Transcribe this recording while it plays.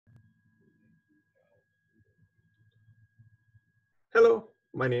Hello,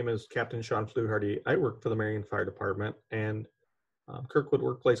 my name is Captain Shawn Fluharty. I work for the Marion Fire Department, and Kirkwood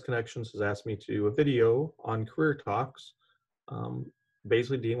Workplace Connections has asked me to do a video on career talks, um,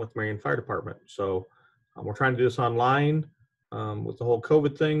 basically dealing with Marion Fire Department. So we're trying to do this online with the whole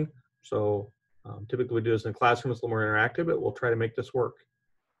COVID thing. So typically we do this in the classroom. It's a little more interactive, but we'll try to make this work.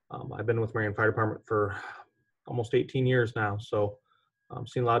 I've been with Marion Fire Department for almost 18 years now, so I've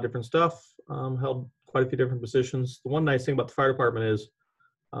seen a lot of different stuff, held quite a few different positions. The one nice thing about the fire department is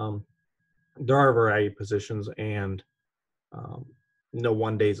there are a variety of positions, and no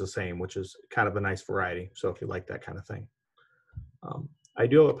one day is the same, which is kind of a nice variety. So if you like that kind of thing. I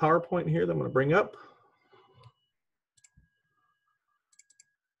do have a PowerPoint here that I'm going to bring up.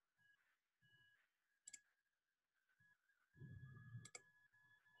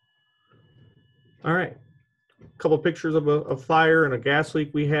 All right, a couple of pictures of a fire and a gas leak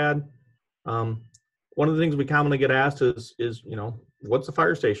we had. One of the things we commonly get asked is you know, what's the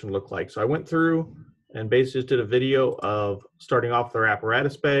fire station look like? So I went through and basically just did a video of starting off with our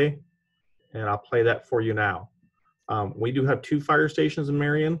apparatus bay, and I'll play that for you now. We do have two fire stations in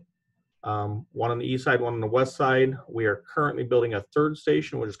Marion, one on the east side, one on the west side. We are currently building a third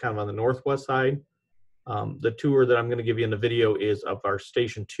station, which is kind of on the northwest side. The tour that I'm going to give you in the video is of our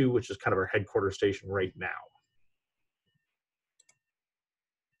Station 2, which is kind of our headquarters station right now.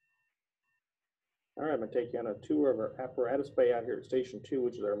 All right, I'm going to take you on a tour of our apparatus bay out here at Station 2,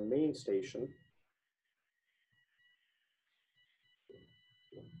 which is our main station.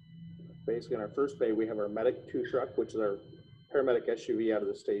 Basically, in our first bay, we have our Medic 2 truck, which is our paramedic SUV out of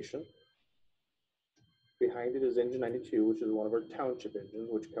the station. Behind it is Engine 92, which is one of our township engines,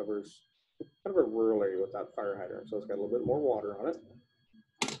 which covers kind of a rural area without fire hydrant. So it's got a little bit more water on it.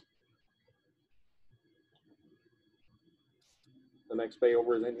 The next bay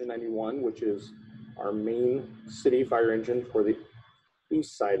over is Engine 91, which is our main city fire engine for the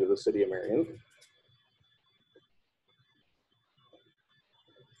east side of the city of Marion.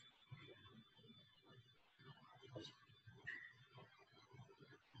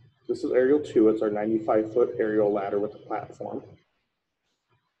 This is Aerial 2. It's our 95-foot aerial ladder with a platform,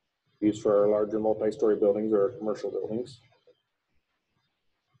 used for our larger multi-story buildings or commercial buildings.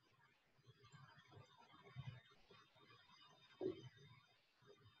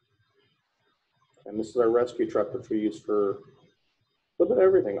 And this is our rescue truck, which we use for a little bit of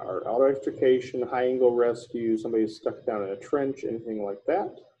everything. Our auto extrication, high angle rescue, somebody's stuck down in a trench, anything like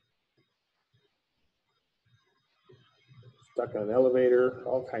that. Stuck in an elevator,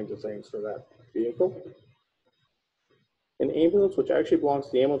 all kinds of things for that vehicle. An ambulance, which actually belongs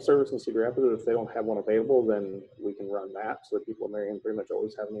to the ambulance service in Cedar Rapids. If they don't have one available, then we can run that. So that people in Marion pretty much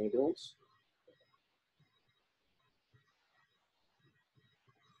always have an ambulance.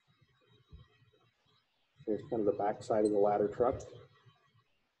 Here's kind of the back side of the ladder truck.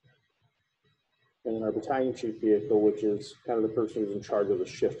 And then our battalion chief vehicle, which is kind of the person who's in charge of the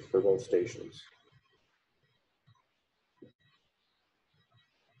shift for both stations.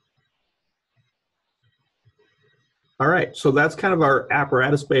 All right, so that's kind of our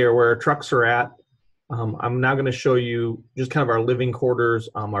apparatus bay, or where our trucks are at. I'm now going to show you just kind of our living quarters,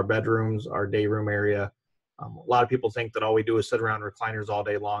 our bedrooms, our day room area. A lot of people think that all we do is sit around recliners all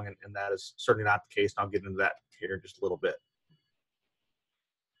day long, and that is certainly not the case. And I'll get into that here in just a little bit.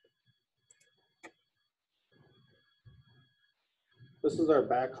 This is our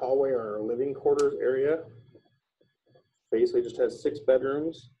back hallway, or our living quarters area. Basically just has 6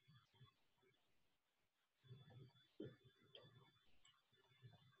 bedrooms.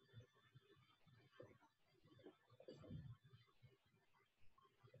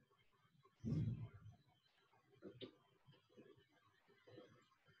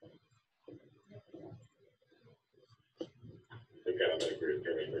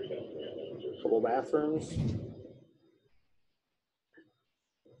 Couple bathrooms.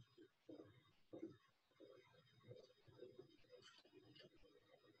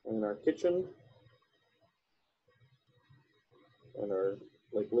 And our kitchen. And our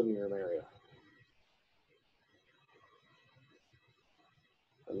living room area.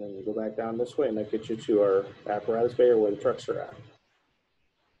 And then you go back down this way, and that gets you to our apparatus bay, or where the trucks are at.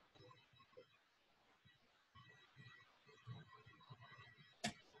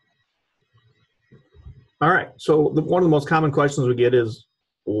 All right, so one of the most common questions we get is,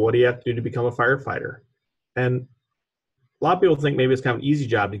 what do you have to do to become a firefighter? And a lot of people think maybe it's kind of an easy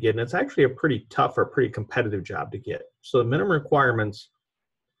job to get, and it's actually a pretty tough or pretty competitive job to get. So the minimum requirements,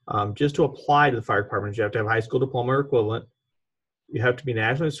 just to apply to the fire department, you have to have a high school diploma or equivalent. You have to be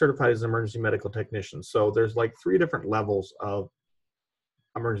nationally certified as an emergency medical technician. So there's like 3 different levels of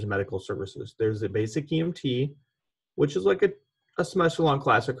emergency medical services. There's the basic EMT, which is like a a semester-long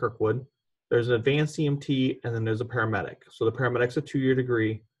class at Kirkwood. There's an advanced EMT, and then there's a paramedic. So the paramedic's a 2-year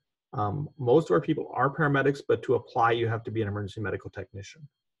degree. Most of our people are paramedics, but to apply, you have to be an emergency medical technician.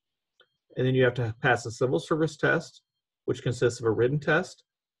 And then you have to pass a civil service test, which consists of a written test,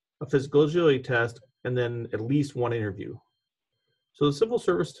 a physical agility test, and then at least one interview. So the civil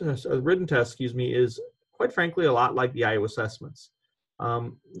service test, written test, is quite frankly a lot like the Iowa assessments.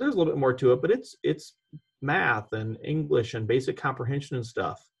 There's a little bit more to it, but it's math and English and basic comprehension and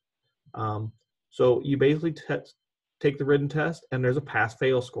stuff. So you basically take the written test, and there's a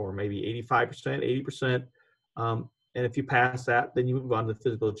pass-fail score, maybe 85%, 80%. And if you pass that, then you move on to the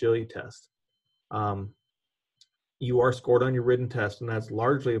physical agility test. You are scored on your written test, and that's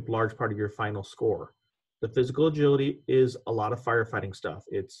largely a large part of your final score. The physical agility is a lot of firefighting stuff.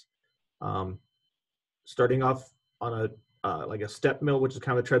 It's starting off on like a step mill, which is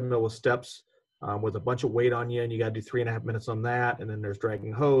kind of a treadmill with steps, with a bunch of weight on you, and you got to do 3.5 minutes on that. And then there's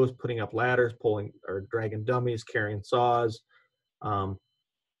dragging hose, putting up ladders, pulling or dragging dummies, carrying saws,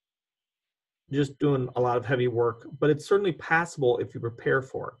 just doing a lot of heavy work. But it's certainly passable if you prepare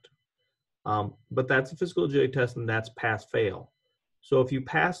for it. But that's a physical agility test, and that's pass-fail. So if you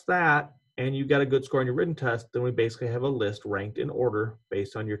pass that and you got a good score on your written test, then we basically have a list ranked in order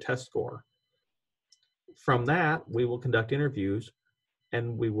based on your test score. From that, we will conduct interviews,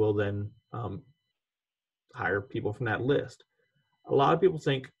 and we will then hire people from that list. A lot of people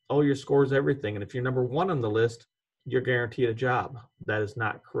think, oh, your score is everything, and if you're number 1 on the list, you're guaranteed a job. That is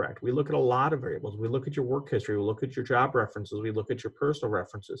not correct. We look at a lot of variables. We look at your work history. We look at your job references. We look at your personal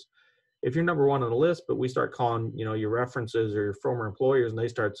references. If you're number 1 on the list, but we start calling, your references or your former employers, and they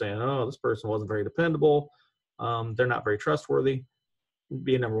start saying, oh, this person wasn't very dependable, they're not very trustworthy,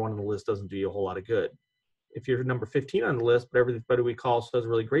 being number 1 on the list doesn't do you a whole lot of good. If you're number 15 on the list, but everybody we call says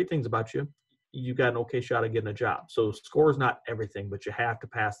really great things about you, you got an okay shot at getting a job. So score is not everything, but you have to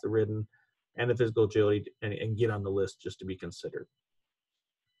pass the written and the physical agility and get on the list just to be considered.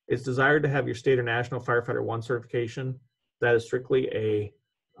 It's desired to have your state or national Firefighter 1 certification. That is strictly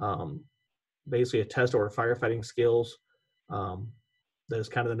basically a test over firefighting skills. That is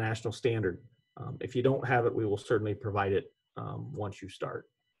kind of the national standard. If you don't have it, we will certainly provide it once you start.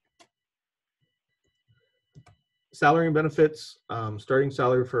 Salary and benefits. Starting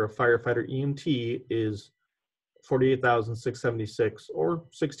salary for a firefighter EMT is $48,676 or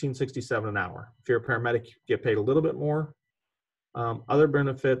 $16.67 an hour. If you're a paramedic, you get paid a little bit more. Other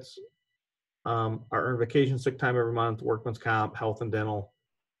benefits are earned vacation, sick time every month, workman's comp, health and dental.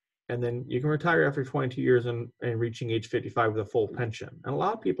 And then you can retire after 22 years and reaching age 55 with a full pension. And a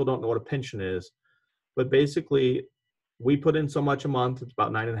lot of people don't know what a pension is, but basically we put in so much a month, it's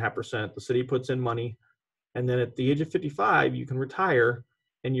about 9.5%. The city puts in money. And then at the age of 55, you can retire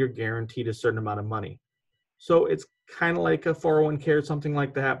and you're guaranteed a certain amount of money. So it's kind of like a 401k or something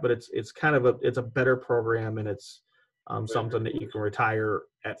like that, but it's kind of a better program, and it's something that you can retire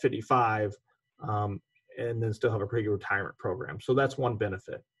at 55 and then still have a pretty good retirement program. So that's one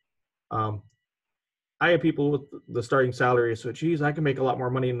benefit. I have people with the starting salary, so geez, I can make a lot more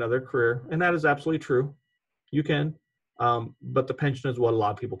money in another career, and that is absolutely true. You can, but the pension is what a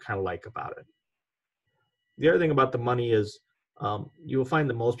lot of people kind of like about it. The other thing about the money is you will find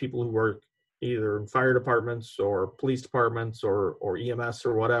that most people who work either in fire departments or police departments or EMS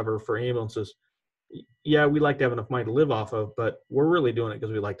or whatever for ambulances, yeah, we like to have enough money to live off of, but we're really doing it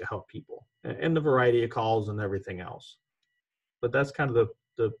because we like to help people and the variety of calls and everything else. But that's kind of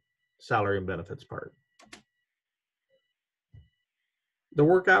the salary and benefits part. The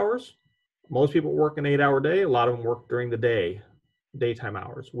work hours, most people work an 8-hour day. A lot of them work during the day, daytime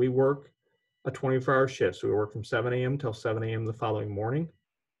hours. We work a 24-hour shift. So we work from 7 a.m. till 7 a.m. the following morning.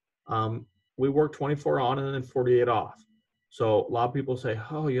 We work 24 on and then 48 off. So a lot of people say,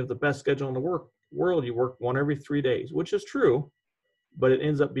 oh, you have the best schedule in the world. You work one every 3 days, which is true, but it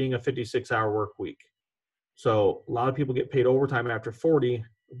ends up being a 56-hour work week. So a lot of people get paid overtime after 40.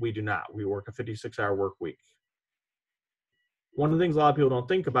 We do not. We work a 56-hour work week. One of the things a lot of people don't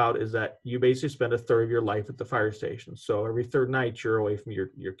think about is that you basically spend a third of your life at the fire station. So every third night you're away from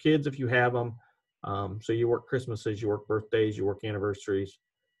your kids if you have them. So you work Christmases, you work birthdays, you work anniversaries.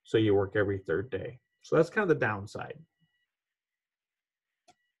 So you work every third day. So that's kind of the downside.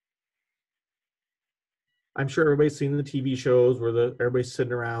 I'm sure everybody's seen the TV shows where everybody's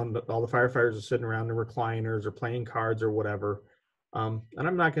sitting around, all the firefighters are sitting around in recliners or playing cards or whatever. And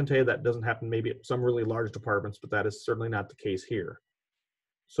I'm not going to tell you that doesn't happen maybe at some really large departments, but that is certainly not the case here.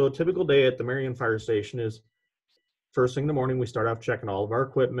 So a typical day at the Marion Fire Station is first thing in the morning, we start off checking all of our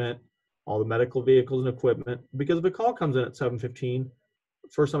equipment, all the medical vehicles and equipment, because if a call comes in at 7:15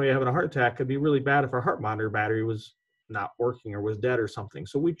 for somebody having a heart attack, it'd be really bad if our heart monitor battery was not working or was dead or something.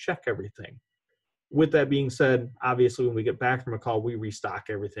 So we check everything. With that being said, obviously when we get back from a call, we restock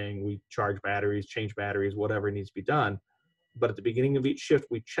everything. We charge batteries, change batteries, whatever needs to be done. But at the beginning of each shift,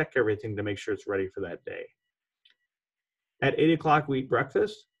 we check everything to make sure it's ready for that day. At 8 o'clock, we eat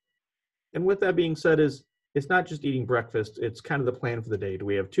breakfast. And with that being said, it's not just eating breakfast, it's kind of the plan for the day. Do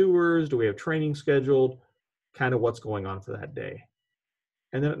we have tours? Do we have training scheduled? Kind of what's going on for that day.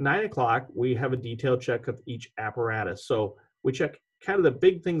 And then at 9 o'clock, we have a detailed check of each apparatus. So we check kind of the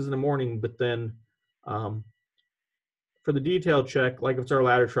big things in the morning, but then for the detailed check, like if it's our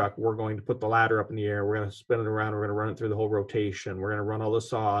ladder truck, we're going to put the ladder up in the air. We're going to spin it around. We're going to run it through the whole rotation. We're going to run all the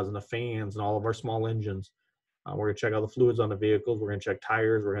saws and the fans and all of our small engines. We're going to check all the fluids on the vehicles. We're going to check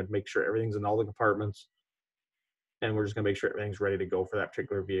tires. We're going to make sure everything's in all the compartments. And we're just going to make sure everything's ready to go for that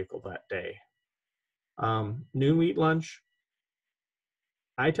particular vehicle that day. Noon we eat lunch.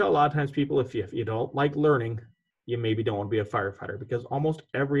 I tell a lot of times people, if you don't like learning, you maybe don't want to be a firefighter, because almost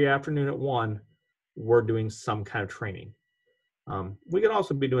every afternoon at 1, we're doing some kind of training. We can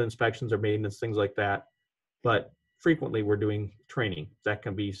also be doing inspections or maintenance, things like that, but frequently we're doing training. That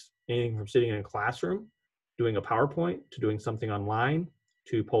can be anything from sitting in a classroom, doing a PowerPoint, to doing something online,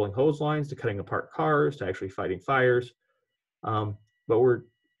 to pulling hose lines, to cutting apart cars, to actually fighting fires. But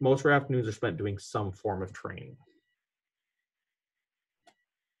most of our afternoons are spent doing some form of training.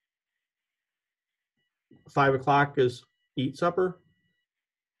 5 o'clock is eat supper.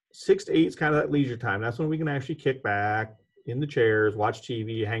 6 to 8 is kind of that leisure time. That's when we can actually kick back in the chairs, watch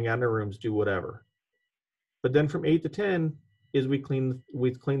TV, hang out in our rooms, do whatever. But then from 8 to 10 is we clean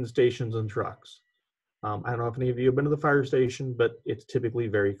the stations and trucks. I don't know if any of you have been to the fire station, but it's typically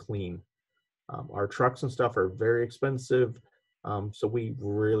very clean. Our trucks and stuff are very expensive, so we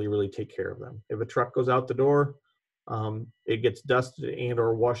really, really take care of them. If a truck goes out the door, it gets dusted and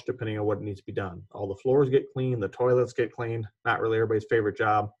or washed depending on what needs to be done. All the floors get cleaned, the toilets get cleaned. Not really everybody's favorite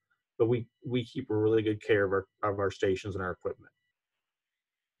job, but we keep a really good care of our stations and our equipment.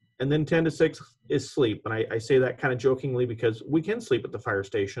 And then 10 to 6 is sleep. And I say that kind of jokingly because we can sleep at the fire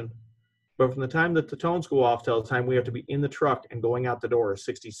station, but from the time that the tones go off till the time we have to be in the truck and going out the door is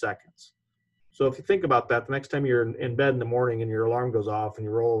 60 seconds. So if you think about that, the next time you're in bed in the morning and your alarm goes off and you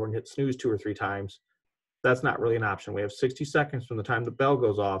roll over and hit snooze 2 or 3 times, that's not really an option. We have 60 seconds from the time the bell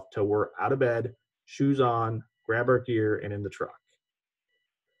goes off till we're out of bed, shoes on, grab our gear, and in the truck.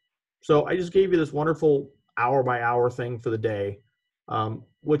 So I just gave you this wonderful hour by hour thing for the day,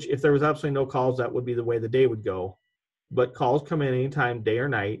 which if there was absolutely no calls, that would be the way the day would go. But calls come in anytime, day or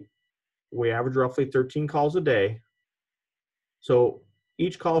night. We average roughly 13 calls a day. So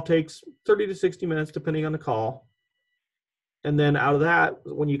each call takes 30 to 60 minutes, depending on the call. And then out of that,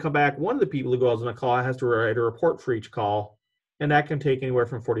 when you come back, one of the people who goes on a call has to write a report for each call, and that can take anywhere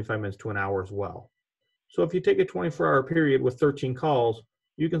from 45 minutes to an hour as well. So if you take a 24-hour period with 13 calls,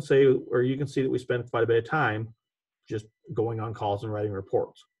 you can see that we spend quite a bit of time just going on calls and writing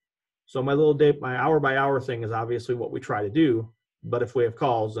reports. So my hour by hour thing is obviously what we try to do, but if we have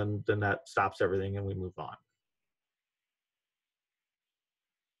calls, then that stops everything and we move on.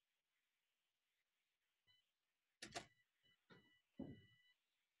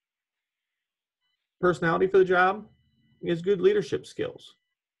 Personality for the job is good leadership skills.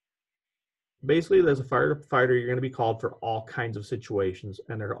 Basically, as a firefighter, you're going to be called for all kinds of situations,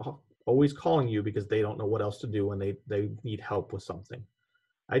 and they're always calling you because they don't know what else to do when they need help with something.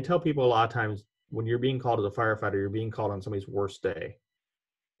 I tell people a lot of times, when you're being called as a firefighter, you're being called on somebody's worst day.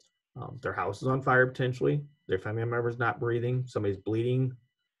 Their house is on fire potentially, their family member's not breathing, somebody's bleeding,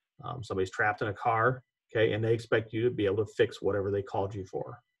 somebody's trapped in a car, okay, and they expect you to be able to fix whatever they called you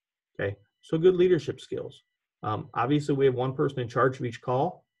for, okay? So good leadership skills. Obviously, we have one person in charge of each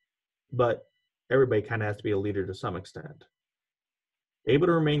call, but everybody kind of has to be a leader to some extent. Able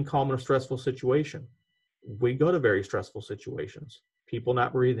to remain calm in a stressful situation. We go to very stressful situations. People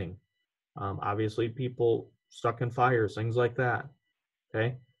not breathing. Obviously, people stuck in fires, things like that,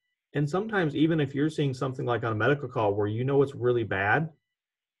 okay? And sometimes even if you're seeing something like on a medical call where you know it's really bad,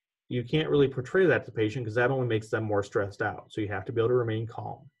 you can't really portray that to the patient because that only makes them more stressed out. So you have to be able to remain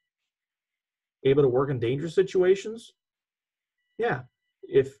calm. Able to work in dangerous situations? Yeah.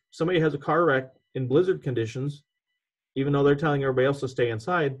 If somebody has a car wreck in blizzard conditions, even though they're telling everybody else to stay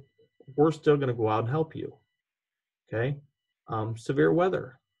inside, we're still going to go out and help you. Okay. Severe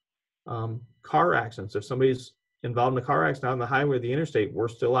weather, car accidents. If somebody's involved in a car accident on the highway or the interstate, we're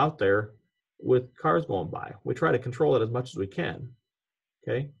still out there with cars going by. We try to control it as much as we can.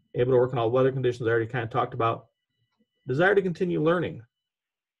 Okay. Able to work in all weather conditions. I already kind of talked about. Desire to continue learning.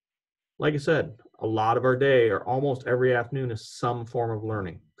 Like I said, a lot of our day or almost every afternoon is some form of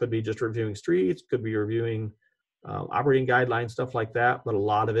learning. Could be just reviewing streets, could be reviewing operating guidelines, stuff like that, but a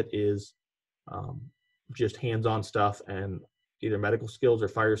lot of it is just hands-on stuff and either medical skills or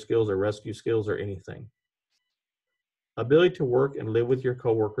fire skills or rescue skills or anything. Ability to work and live with your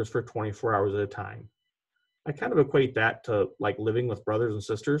coworkers for 24 hours at a time. I kind of equate that to like living with brothers and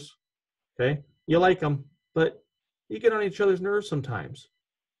sisters. Okay, you like them, but you get on each other's nerves sometimes,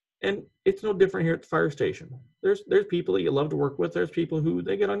 and it's no different here at the fire station. There's people that you love to work with. There's people who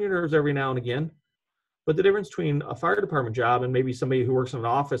they get on your nerves every now and again. But the difference between a fire department job and maybe somebody who works in an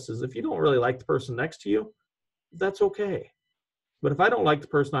office is if you don't really like the person next to you, that's okay. But if I don't like the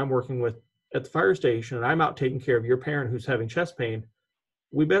person I'm working with at the fire station and I'm out taking care of your parent who's having chest pain,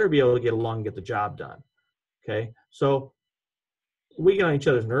 we better be able to get along and get the job done. Okay, so we get on each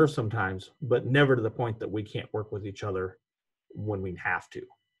other's nerves sometimes, but never to the point that we can't work with each other when we have to.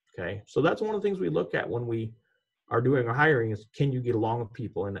 Okay, so that's one of the things we look at when we are doing our hiring is, can you get along with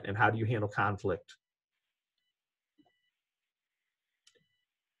people, and how do you handle conflict?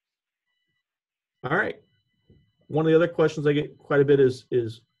 All right. One of the other questions I get quite a bit is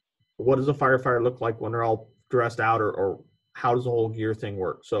what does a firefighter look like when they're all dressed out, or how does the whole gear thing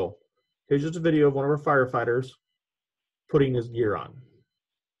work? So here's just a video of one of our firefighters putting his gear on.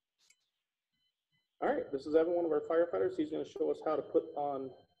 All right, this is Evan, one of our firefighters. He's going to show us how to put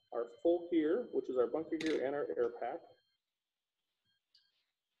on our full gear, which is our bunker gear and our air pack.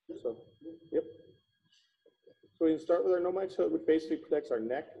 So, yep. So we can start with our Nomex hood, which basically protects our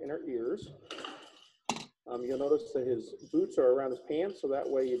neck and our ears. You'll notice that his boots are around his pants, so that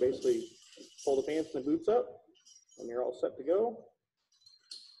way you basically pull the pants and the boots up, and you're all set to go.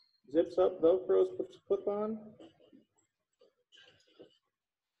 Zips up, Velcros, puts the clip on.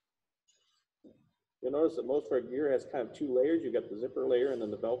 You'll notice that most of our gear has kind of two layers. You've got the zipper layer and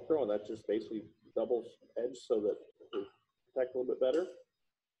then the Velcro, and that just basically doubles edge so that it protects a little bit better.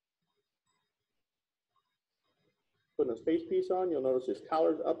 Putting his face piece on, you'll notice his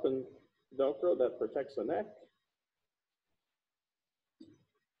collar's up and Velcro, that protects the neck.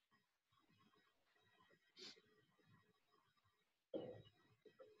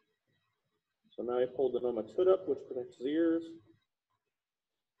 So now I pulled the Nomex hood up, which protects his ears.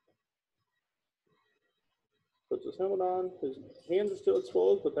 Puts his helmet on. His hands are still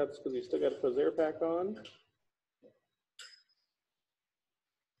exposed, but that's because he's still got to put his air pack on.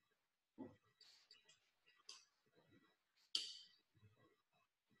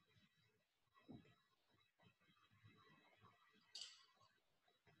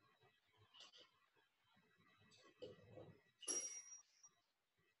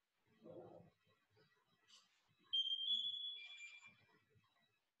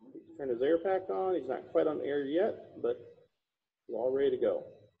 Turn his air pack on. He's not quite on air yet, but we're all ready to go.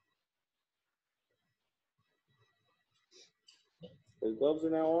 His gloves are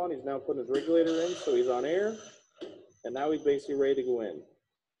now on. He's now putting his regulator in, so he's on air. And now he's basically ready to go in.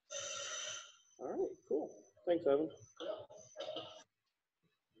 All right, cool. Thanks, Evan.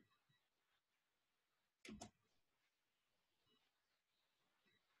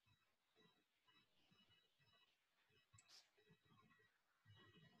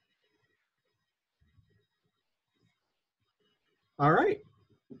 All right.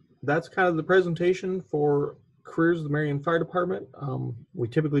 That's kind of the presentation for careers of the Marion Fire Department. We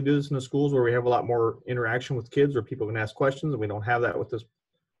typically do this in the schools where we have a lot more interaction with kids, where people can ask questions, and we don't have that with this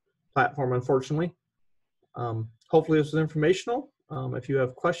platform, unfortunately. Hopefully this is informational. If you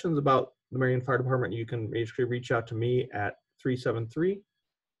have questions about the Marion Fire Department, you can basically reach out to me at 373-8086.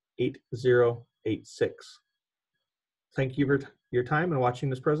 Thank you for your time and watching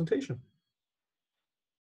this presentation.